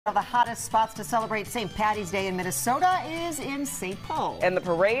One of the hottest spots to celebrate St. Patty's Day in Minnesota is in St. Paul. And the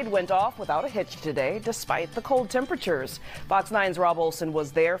parade went off without a hitch today, despite the cold temperatures. Fox 9's Rob Olson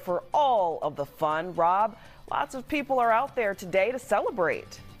was there for all of the fun. Rob, lots of people are out there today to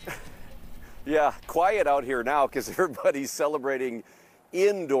celebrate. Yeah, quiet out here now because everybody's celebrating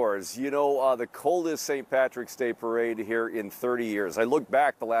indoors. You know, the coldest St. Patrick's Day parade here in 30 years. I look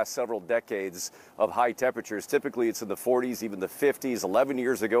back the last several decades of high temperatures. Typically it's in the 40s, even the 50s. 11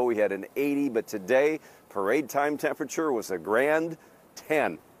 years ago we had an 80, but today parade time temperature was a grand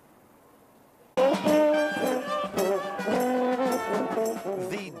 10. The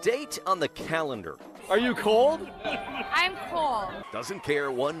date on the calendar. Are you cold? I'm cold. Doesn't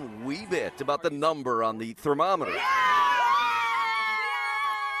care one wee bit about the number on the thermometer.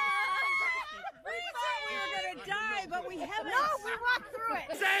 But we haven't. No, we walked through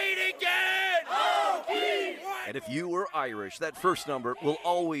it. Say it again! And if you were Irish, that first number will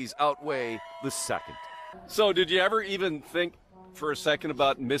always outweigh the second. So did you ever even think for a second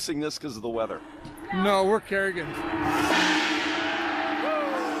about missing this because of the weather? No, we're Kerrigans.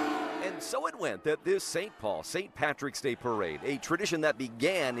 And so it went that this St. Patrick's Day parade, a tradition that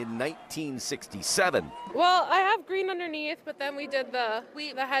began in 1967. Well, I have green underneath, but then we did the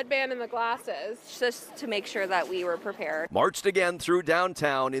headband and the glasses. Just to make sure that we were prepared. Marched again through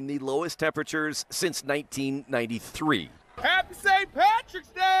downtown in the lowest temperatures since 1993. Happy St. Patrick's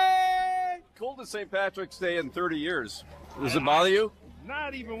Day! Coldest St. Patrick's Day in 30 years. Does it bother you?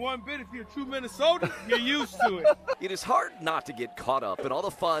 Not even one bit. If you're a true Minnesotan, you're used to it. It is hard not to get caught up in all the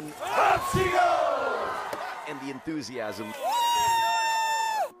fun and the enthusiasm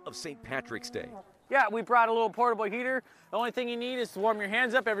of St. Patrick's Day. Yeah, we brought a little portable heater. The only thing you need is to warm your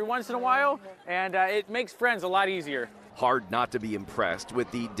hands up every once in a while, and it makes friends a lot easier. Hard not to be impressed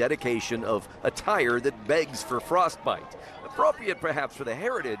with the dedication of attire that begs for frostbite. Appropriate perhaps for the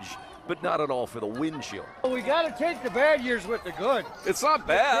heritage, but not at all for the windshield. Well, we got to take the bad years with the good. It's not You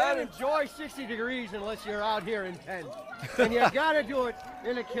bad. can't enjoy 60 degrees unless you're out here in 10. And you got to do it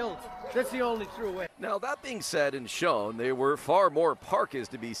in a kilt. That's the only true way. Now, that being said and shown, there were far more parkas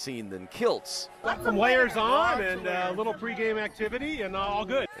to be seen than kilts. Some layers on and a little pregame activity and all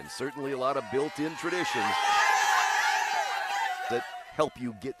good. And certainly a lot of built-in traditions that help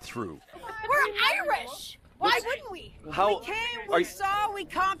you get through. We're Irish. Why wouldn't we? How, We came, saw, we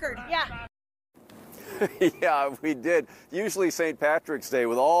conquered. Yeah. Yeah, we did. Usually St. Patrick's Day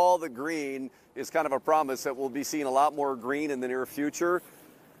with all the green is kind of a promise that we'll be seeing a lot more green in the near future.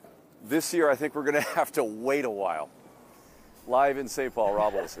 This year, I think we're going to have to wait a while. Live in St. Paul,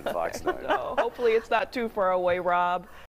 Rob Olson, Fox 9. So hopefully it's not too far away, Rob.